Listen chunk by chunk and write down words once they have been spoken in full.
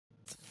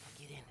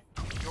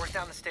Door's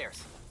down the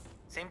stairs.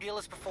 Same deal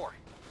as before.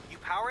 You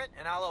power it,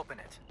 and I'll open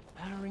it.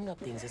 Powering up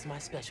things is my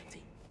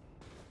specialty.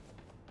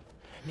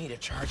 Need to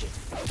charge it.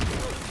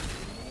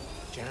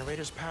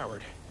 Generator's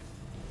powered.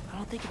 I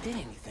don't think it did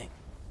anything.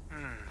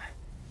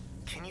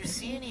 Can you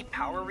see any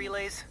power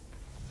relays?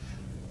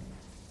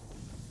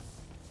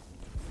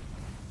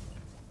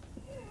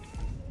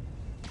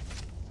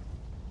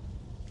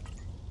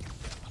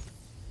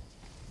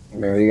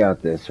 There, we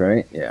got this,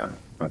 right? Yeah.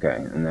 Okay,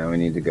 and now we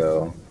need to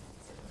go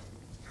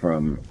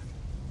from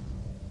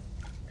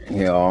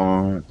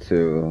here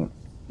to...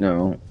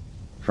 No.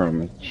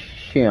 From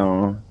here...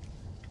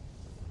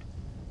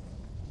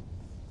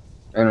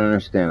 I don't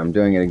understand. I'm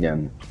doing it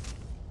again.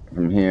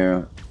 From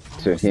here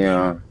to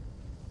here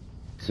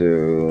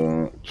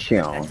to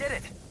here. I did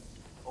it!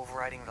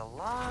 Overriding the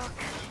lock...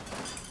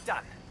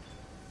 Done.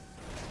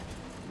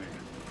 Man,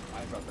 I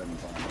thought that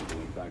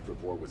environmental impact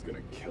report was gonna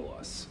kill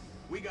us.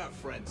 We got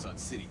friends on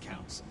city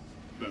council.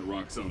 Bet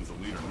Roxxon's the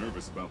leader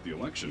nervous about the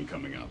election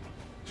coming up.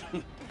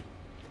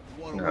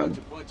 Wanna watch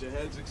a bunch of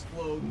heads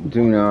explode?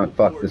 Do not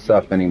fuck this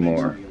up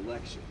anymore.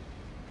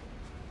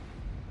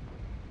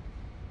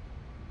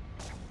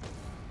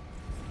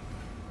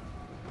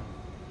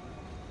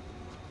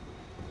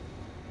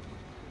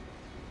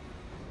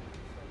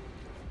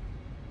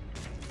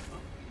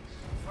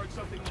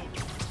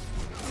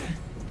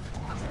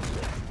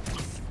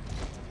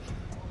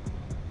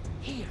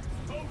 Here,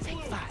 take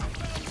 5.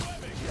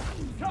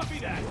 Copy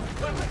that.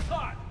 Weapons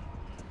hot.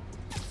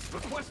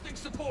 Requesting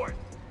support.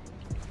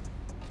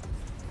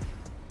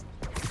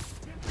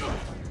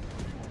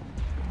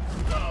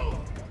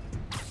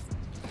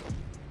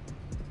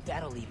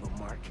 That'll leave a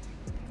mark.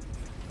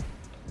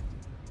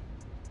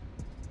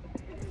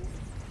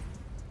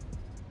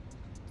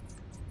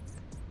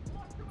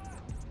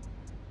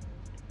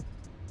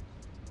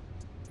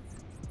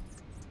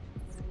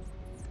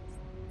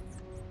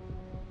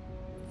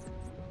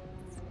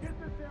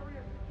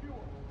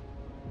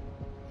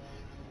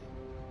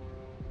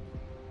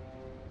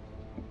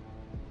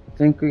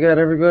 Think we got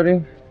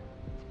everybody?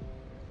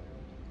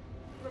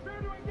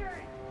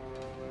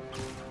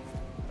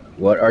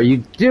 What are you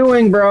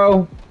doing,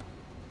 bro?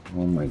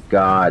 Oh my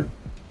god.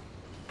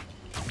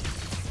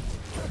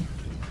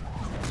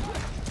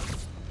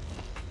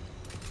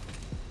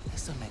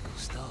 Eso me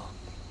gustó.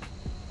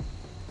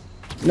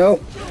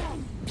 Nope.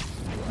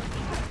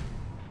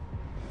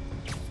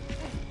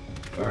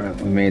 Alright,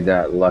 we made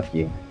that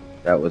lucky.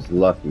 That was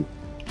lucky.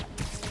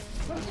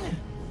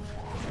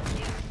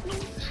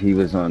 He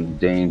was on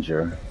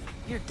danger.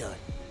 You're done.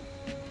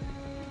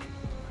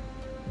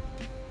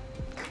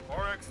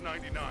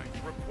 RX-99,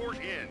 report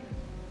in.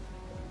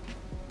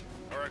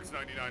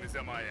 RX-99 is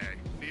MIA.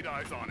 Need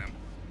eyes on him.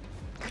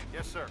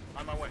 Yes, sir.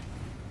 On my way.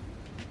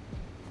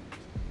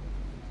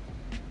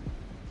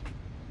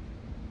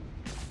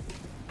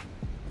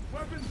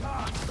 Weapons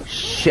hot.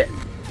 Shit.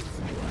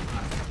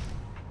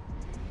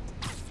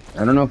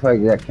 I don't know if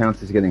that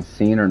counts as getting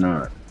seen or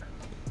not.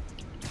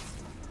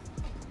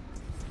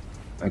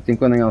 I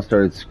think when they all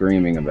started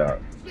screaming about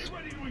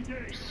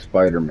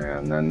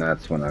Spider-Man, then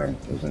that's when I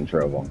was in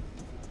trouble.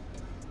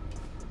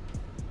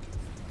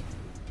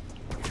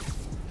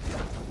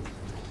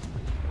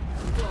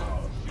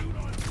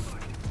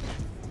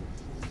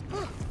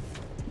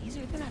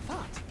 Easier than I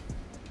thought.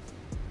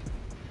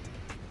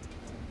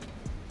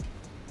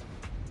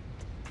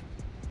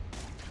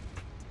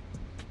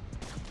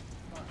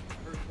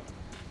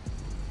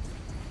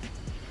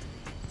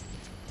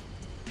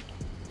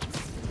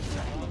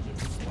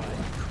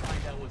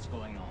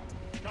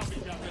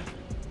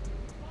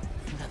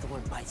 Another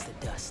one bites the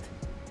dust.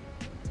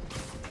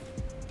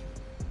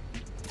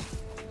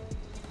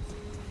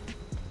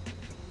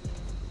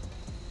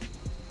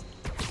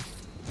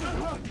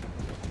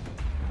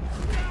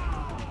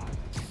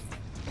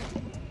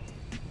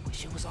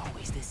 Wish it was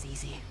always this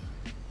easy.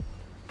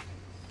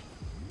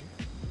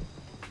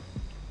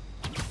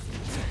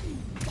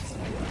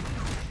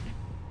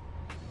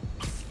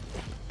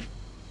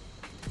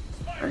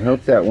 I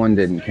hope that one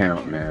didn't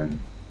count, man.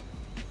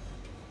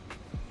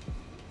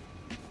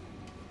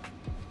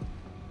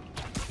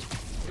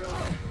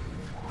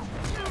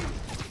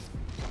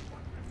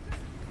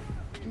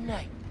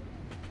 Night.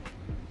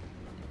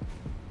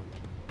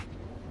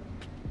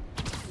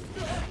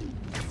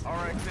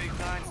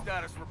 RX-89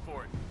 status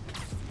report.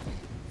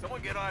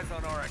 Someone get eyes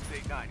on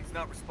RX-89. He's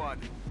not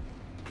responding.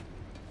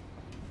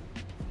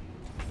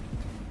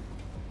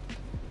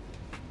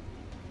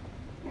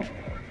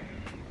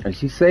 Is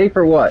he safe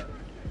or what?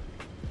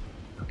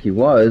 He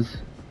was.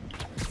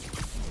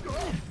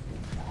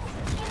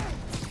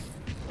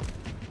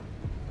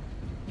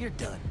 You're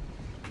done.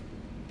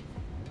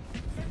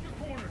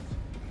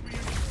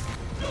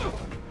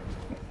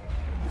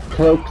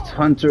 Cloaked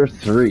Hunter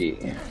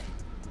 3.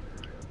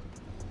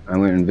 I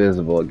went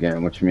invisible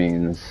again, which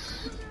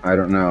means, I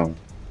don't know.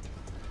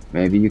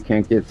 Maybe you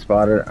can't get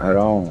spotted at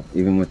all,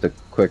 even with the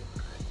quick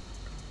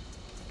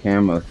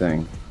camo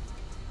thing.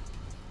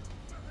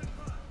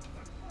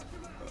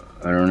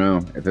 I don't know.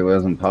 If it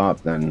wasn't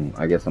popped, then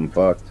I guess I'm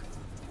fucked.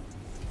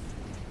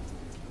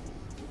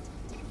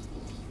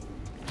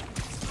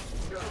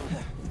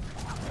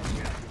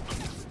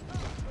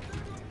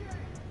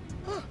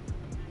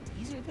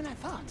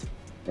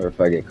 Or if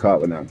I get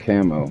caught without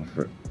camo.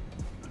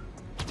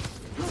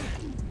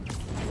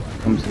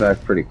 Comes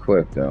back pretty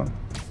quick though.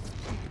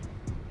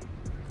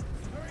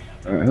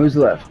 Alright, who's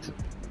left?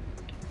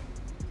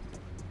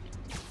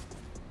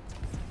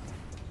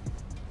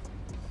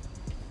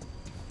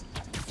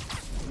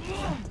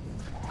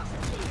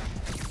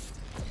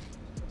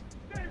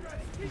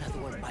 Another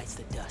one bites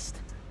the dust.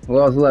 Who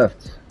else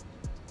left?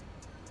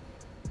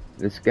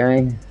 This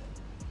guy?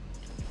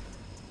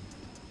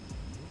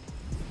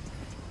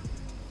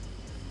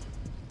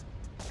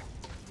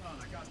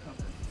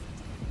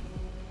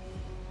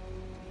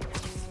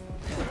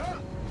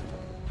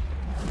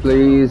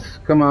 Please,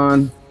 come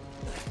on.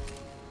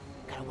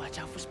 Gotta watch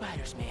out for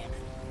spiders, man.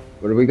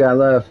 What do we got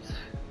left?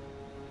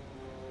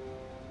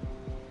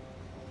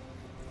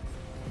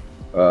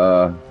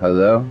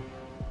 Hello?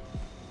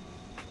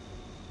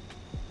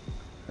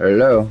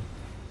 Hello?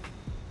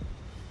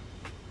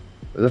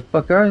 Where the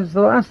fuck is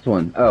the last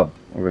one? Oh,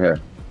 over here.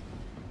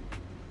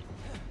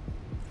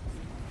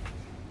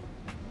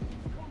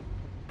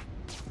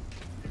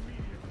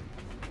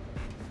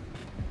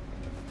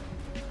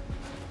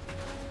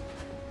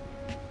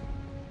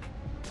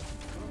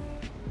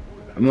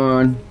 Come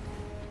on.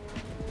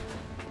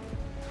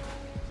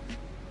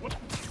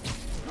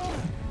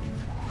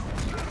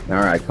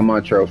 Alright, come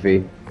on,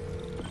 trophy.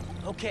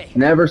 Okay.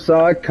 Never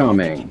saw it Keep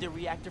coming. the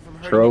reactor from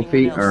hurting Trophy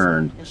anyone else,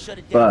 earned. and shut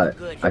it down But for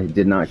good. I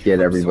did not get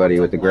everybody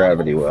with the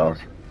gravity wells.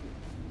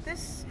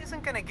 This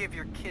isn't gonna give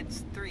your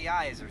kids 3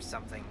 eyes or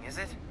something, is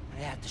it?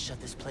 I have to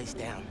shut this place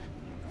down,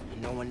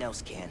 and no one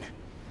else can.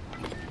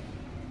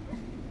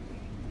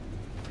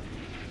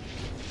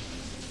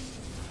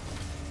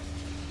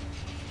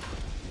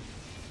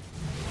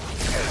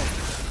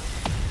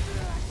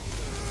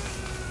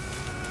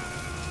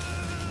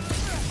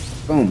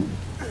 Boom.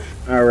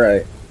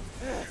 Alright.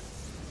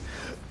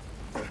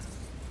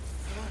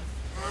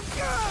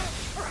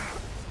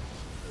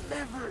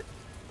 Never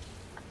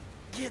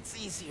gets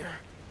easier.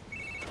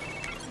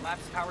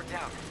 Lab's powered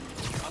down.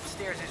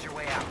 Upstairs is your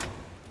way out.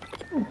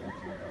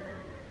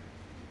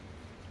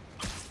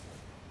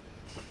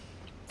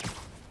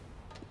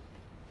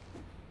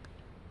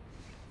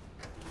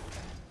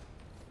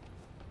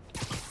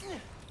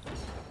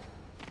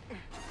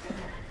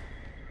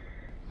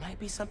 Might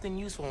be something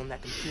useful on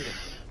that computer.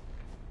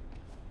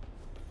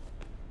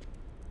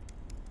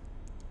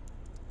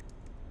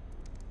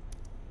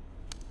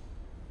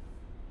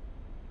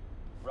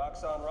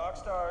 Roxxon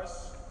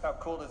Rockstars. How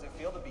cool does it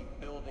feel to be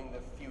building the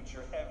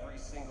future every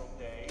single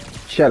day?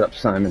 Shut up,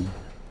 Simon.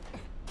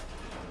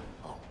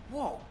 Oh,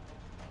 whoa.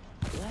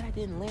 Glad I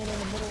didn't land in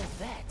the middle of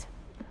that.